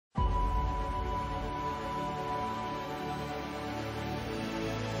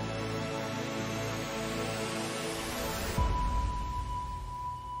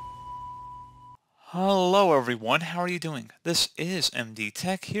Hello everyone, how are you doing? This is MD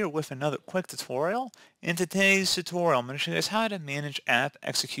Tech here with another quick tutorial. In today's tutorial, I'm going to show you guys how to manage app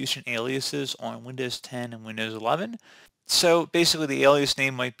execution aliases on Windows 10 and Windows 11. So basically the alias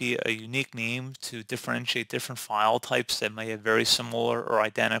name might be a unique name to differentiate different file types that may have very similar or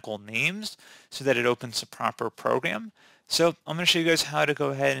identical names so that it opens a proper program. So I'm going to show you guys how to go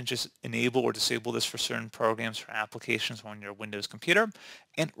ahead and just enable or disable this for certain programs or applications on your Windows computer.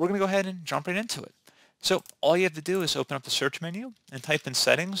 And we're going to go ahead and jump right into it. So all you have to do is open up the search menu and type in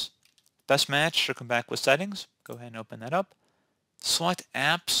settings. Best match should come back with settings. Go ahead and open that up. Select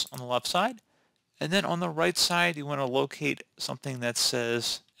apps on the left side. And then on the right side, you want to locate something that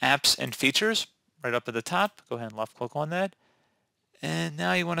says apps and features right up at the top. Go ahead and left click on that. And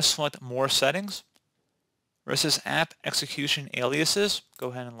now you want to select more settings. Where it says app execution aliases, go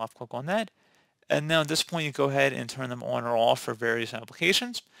ahead and left click on that. And now at this point, you go ahead and turn them on or off for various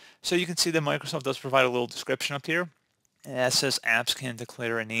applications. So you can see that Microsoft does provide a little description up here. And that says apps can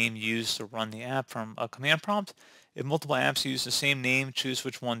declare a name used to run the app from a command prompt. If multiple apps use the same name, choose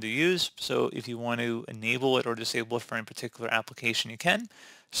which one to use. So if you want to enable it or disable it for any particular application, you can.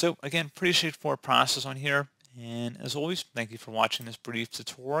 So again, pretty straightforward process on here. And as always, thank you for watching this brief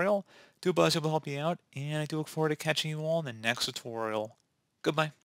tutorial. Do hope I was able to help you out, and I do look forward to catching you all in the next tutorial. Goodbye.